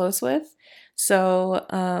super close with. So,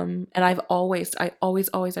 and I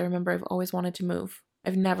remember I've always wanted to move.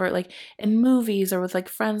 I've never, like, in movies or with like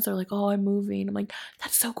friends, they're like, oh, I'm moving. I'm like,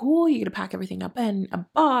 that's so cool. You get to pack everything up in a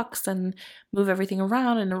box and move everything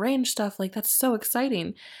around and arrange stuff. Like, that's so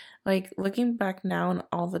exciting. Like, looking back now and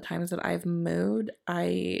all the times that I've moved,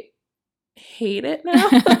 I hate it now.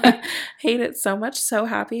 Hate it so much. So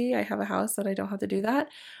happy I have a house that I don't have to do that.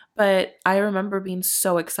 But I remember being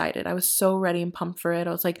so excited. I was so ready and pumped for it.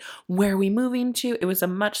 I was like, where are we moving to? It was a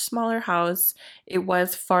much smaller house. It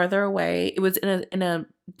was farther away. It was in a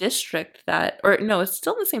district that, or no, it's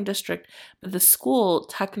still in the same district, but the school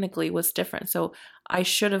technically was different. So I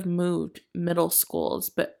should have moved middle schools,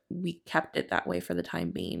 but we kept it that way for the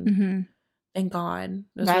time being. Mm-hmm. Thank God.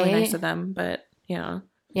 It was really nice of them, but yeah.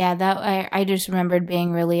 Yeah, that I just remembered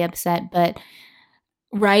being really upset, but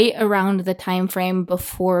right around the time frame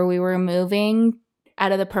before we were moving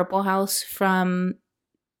out of the Purple House from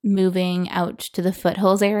moving out to the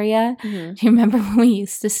Foothills area, do you remember when we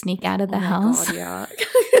used to sneak out of the house? God, yeah.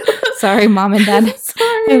 Sorry, Mom and Dad, Sorry.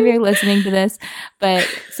 if you're listening to this. But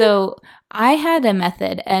so I had a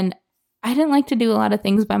method, and I didn't like to do a lot of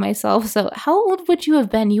things by myself. So how old would you have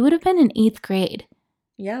been? You would have been in 8th grade.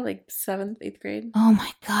 Yeah, like 7th, 8th grade. Oh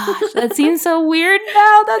my gosh, that seems so weird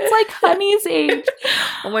now. That's like Honey's age.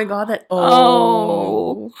 Oh my God, that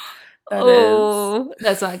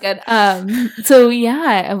that's not good. So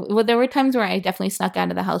yeah, well, there were times where I definitely snuck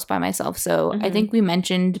out of the house by myself. So I think we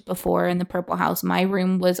mentioned before in the Purple House, my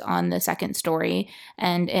room was on the 2nd story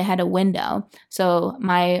and it had a window. So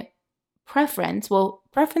my preference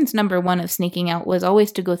number 1 of sneaking out was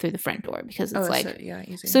always to go through the front door because it's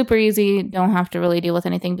easy. Super easy. Don't have to really deal with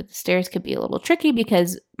anything, but the stairs could be a little tricky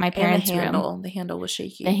because my parents' the handle was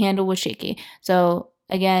shaky. The handle was shaky. So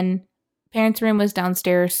again, parents' room was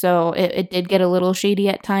downstairs, so it did get a little shady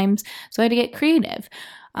at times. So I had to get creative.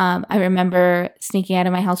 I remember sneaking out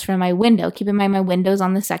of my house from my window. Keep in mind, my window's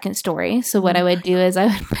on the 2nd story. So what I would do is I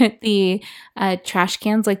would put the trash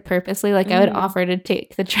cans like purposely, like I would offer to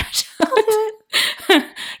take the trash out.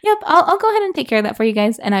 Yep, I'll go ahead and take care of that for you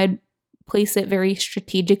guys. And I would place it very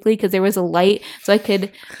strategically because there was a light, so I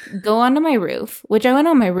could go onto my roof, which I went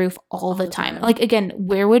on my roof all the time. Like, again,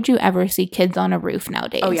 where would you ever see kids on a roof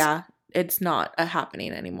nowadays? Oh yeah. It's not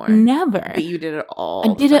happening anymore. Never. But you did it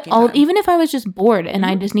all. I did it all, time. Even if I was just bored and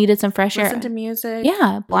I just needed some fresh air. Listen to music.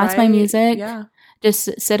 Yeah, blast my music. Yeah.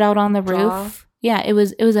 Just sit out on the roof. Yeah, it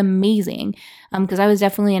was amazing. Because I was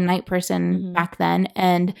definitely a night person back then,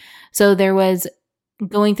 and so there was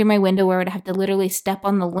going through my window where I would have to literally step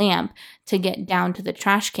on the lamp to get down to the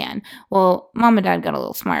trash can. Well, Mom and Dad got a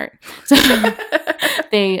little smart. So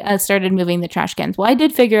they started moving the trash cans. Well, I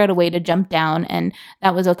did figure out a way to jump down, and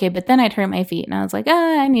that was okay. But then I'd hurt my feet, and I was like,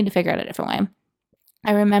 I need to figure out a different way.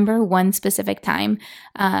 I remember one specific time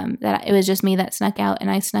that it was just me that snuck out, and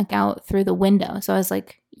I snuck out through the window. So I was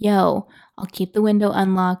like, yo, I'll keep the window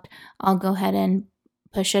unlocked. I'll go ahead and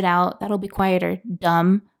push it out. That'll be quieter.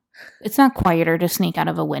 Dumb. It's not quieter to sneak out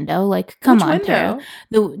of a window. Like, come Which on, window?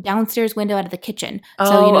 The downstairs window out of the kitchen.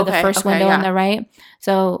 So, the first window on the right.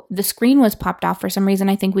 So the screen was popped off for some reason.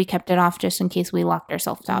 I think we kept it off just in case we locked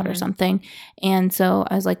ourselves out or something. And so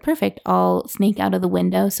I was like, perfect. I'll sneak out of the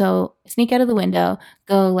window. So sneak out of the window,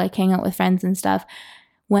 go like hang out with friends and stuff.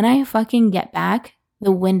 When I fucking get back,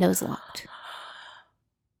 the window's locked.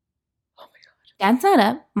 Oh my God. Dad's not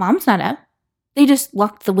up. Mom's not up. They just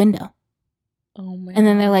locked the window. Oh my And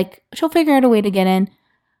then they're like, she'll figure out a way to get in.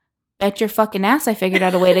 Bet your fucking ass I figured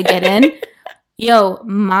out a way to get in. Yo,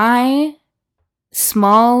 my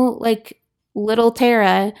small, like, little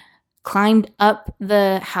Tara climbed up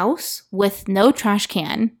the house with no trash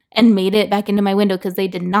can and made it back into my window because they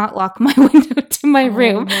did not lock my window to my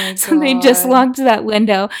room. So they just locked that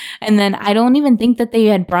window. And then I don't even think that they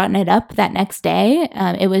had brought it up that next day.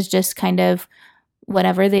 It was just kind of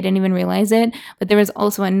whatever. They didn't even realize it. But there was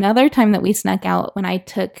also another time that we snuck out when I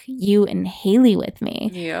took you and Haley with me.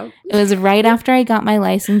 Yep. It was right after I got my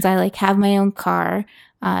license. I like have my own car.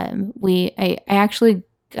 I actually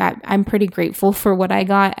I'm pretty grateful for what I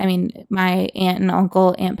got. I mean, my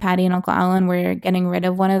Aunt Patty and Uncle Alan were getting rid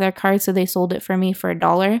of one of their cars, so they sold it for me for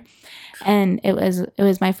 $1. And it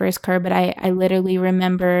was my first car, but I literally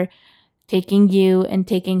remember taking you and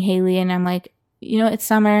taking Haley, and I'm like, it's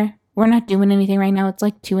summer. We're not doing anything right now. It's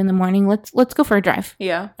like 2 a.m. Let's go for a drive.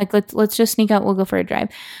 Yeah. Like let's just sneak out. We'll go for a drive.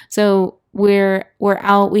 So we're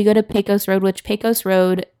out. We go to Pecos Road, which Pecos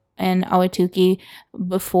Road and Ahwatukee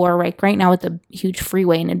before, like right now it's a huge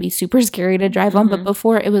freeway and it'd be super scary to drive on. But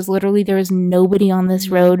before, it was literally, there was nobody on this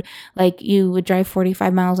road. Like you would drive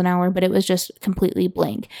 45 miles an hour, but it was just completely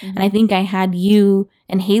blank. And I think I had you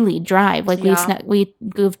and Haley drive. Like we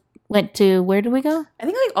went to, where did we go? I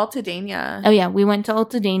think like Altadena. Oh yeah, we went to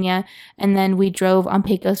Altadena, and then we drove on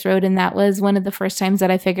Pecos Road, and that was one of the first times that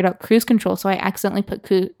I figured out cruise control. So I accidentally put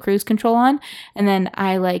cruise control on, and then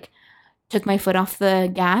I took my foot off the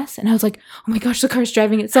gas, and I was like, oh my gosh, the car's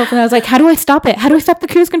driving itself. And I was like, how do I stop it? How do I stop the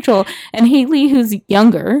cruise control? And Haley, who's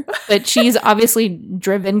younger, but she's obviously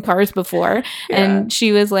driven cars before, and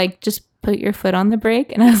she was like, just put your foot on the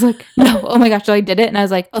brake. And I was like, no, oh my gosh, so I did it. And I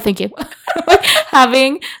was like, oh, thank you.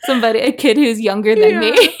 Having a kid who's younger than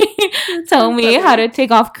me tell me how to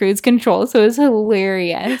take off cruise control. So it was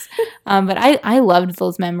hilarious. But I loved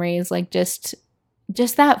those memories, like just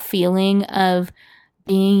that feeling of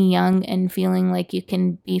being young and feeling like you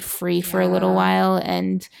can be free for a little while,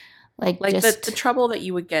 and just the trouble that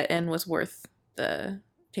you would get in was worth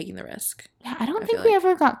taking the risk. Yeah, I don't think we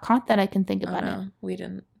ever got caught that I can think about it. We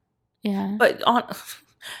didn't. Yeah. But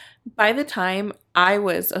by the time I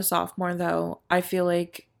was a sophomore, though, I feel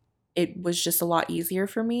like it was just a lot easier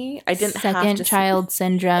for me. I didn't have to second child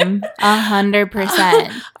syndrome, 100%.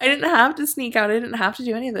 I didn't have to sneak out. I didn't have to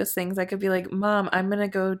do any of those things. I could be like, Mom, I'm gonna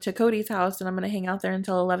go to Cody's house and I'm gonna hang out there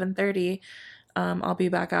until 11:30. I'll be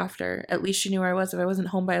back after. At least she knew where I was. If I wasn't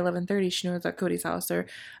home by 11:30, she knew I was at Cody's house. Or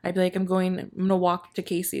I'd be like, I'm gonna walk to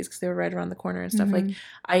Casey's because they were right around the corner and stuff. Like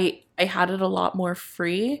I had it a lot more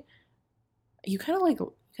free. You kind of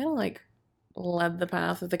led the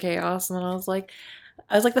path of the chaos, and then I was like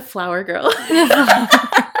the flower girl.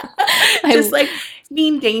 Just like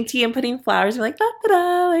being dainty and putting flowers and like da da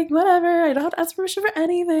da, like whatever. I don't have to ask permission for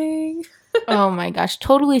anything. Oh my gosh,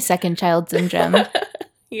 totally second child syndrome.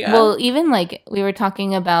 Yeah. Well, even like we were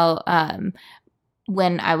talking about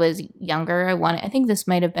when I was younger, I think this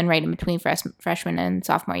might have been right in between freshman and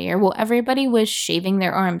sophomore year. Well, everybody was shaving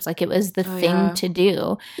their arms, like it was the thing to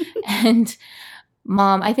do. And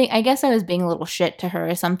Mom, I guess I was being a little shit to her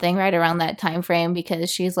or something right around that time frame, because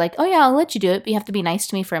she's like, oh yeah, I'll let you do it, but you have to be nice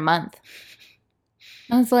to me for a month.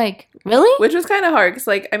 I was like, really? Which was kind of hard because,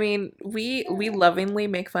 like, I mean, we lovingly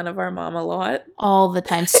make fun of our mom a lot. All the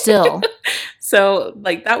time, still. So,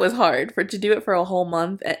 like, that was hard to do it for a whole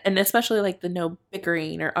month. And especially, like, the no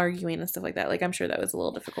bickering or arguing and stuff like that. Like, I'm sure that was a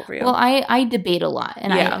little difficult for you. Well, I debate a lot.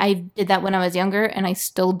 And I did that when I was younger, and I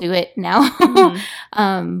still do it now.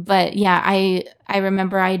 But, yeah, I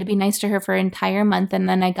remember I had to be nice to her for an entire month. And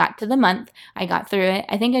then I got to the month. I got through it.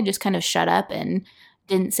 I think I just kind of shut up and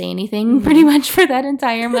didn't say anything pretty much for that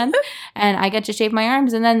entire month. And I got to shave my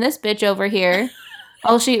arms. And then this bitch over here,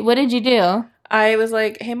 what did you do? I was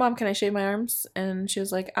like, hey Mom, can I shave my arms? And she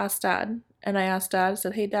was like, ask Dad. And I asked Dad,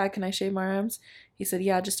 said, hey Dad, can I shave my arms? He said,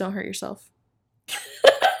 yeah, just don't hurt yourself.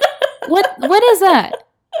 What is that?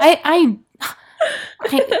 I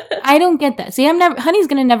don't get that. See, Honey's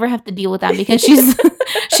gonna never have to deal with that because she's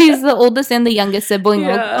the oldest and the youngest sibling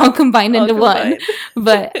all combined into one.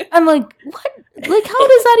 But I'm like, what? Like, how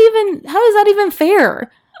is that even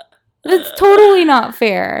fair? It's totally not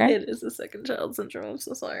fair. It is a second child syndrome. I'm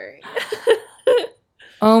so sorry.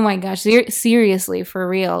 Oh my gosh, seriously, for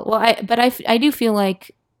real. Well, I do feel like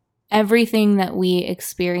everything that we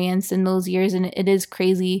experienced in those years, and it is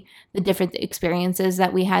crazy the different experiences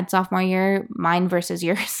that we had sophomore year, mine versus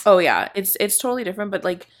yours. Oh yeah, it's totally different, but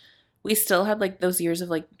like we still had like those years of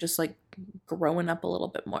like just like growing up a little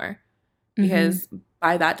bit more, because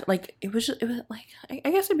by that, like it was like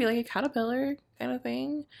I guess it'd be like a caterpillar kind of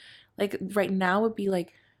thing. Like right now would be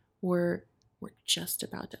like we're just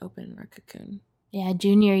about to open our cocoon. Yeah,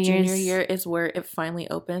 junior year is where it finally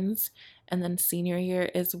opens, and then senior year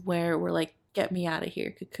is where we're like, get me out of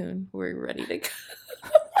here, cocoon. We're ready to go.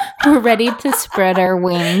 We're ready to spread our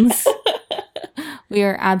wings. We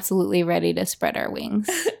are absolutely ready to spread our wings.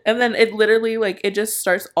 And then it literally, like, it just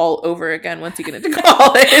starts all over again once you get into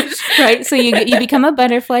college. Right? So you become a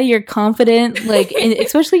butterfly, you're confident, like,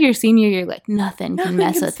 especially your senior year, like, nothing can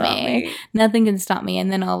mess with me. Nothing can stop me.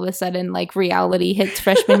 And then all of a sudden, like, reality hits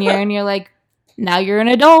freshman year, and you're like, now you're an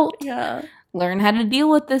adult. Yeah. Learn how to deal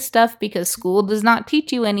with this stuff because school does not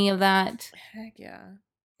teach you any of that. Heck yeah.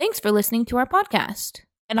 Thanks for listening to our podcast.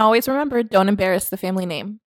 And always remember, don't embarrass the family name.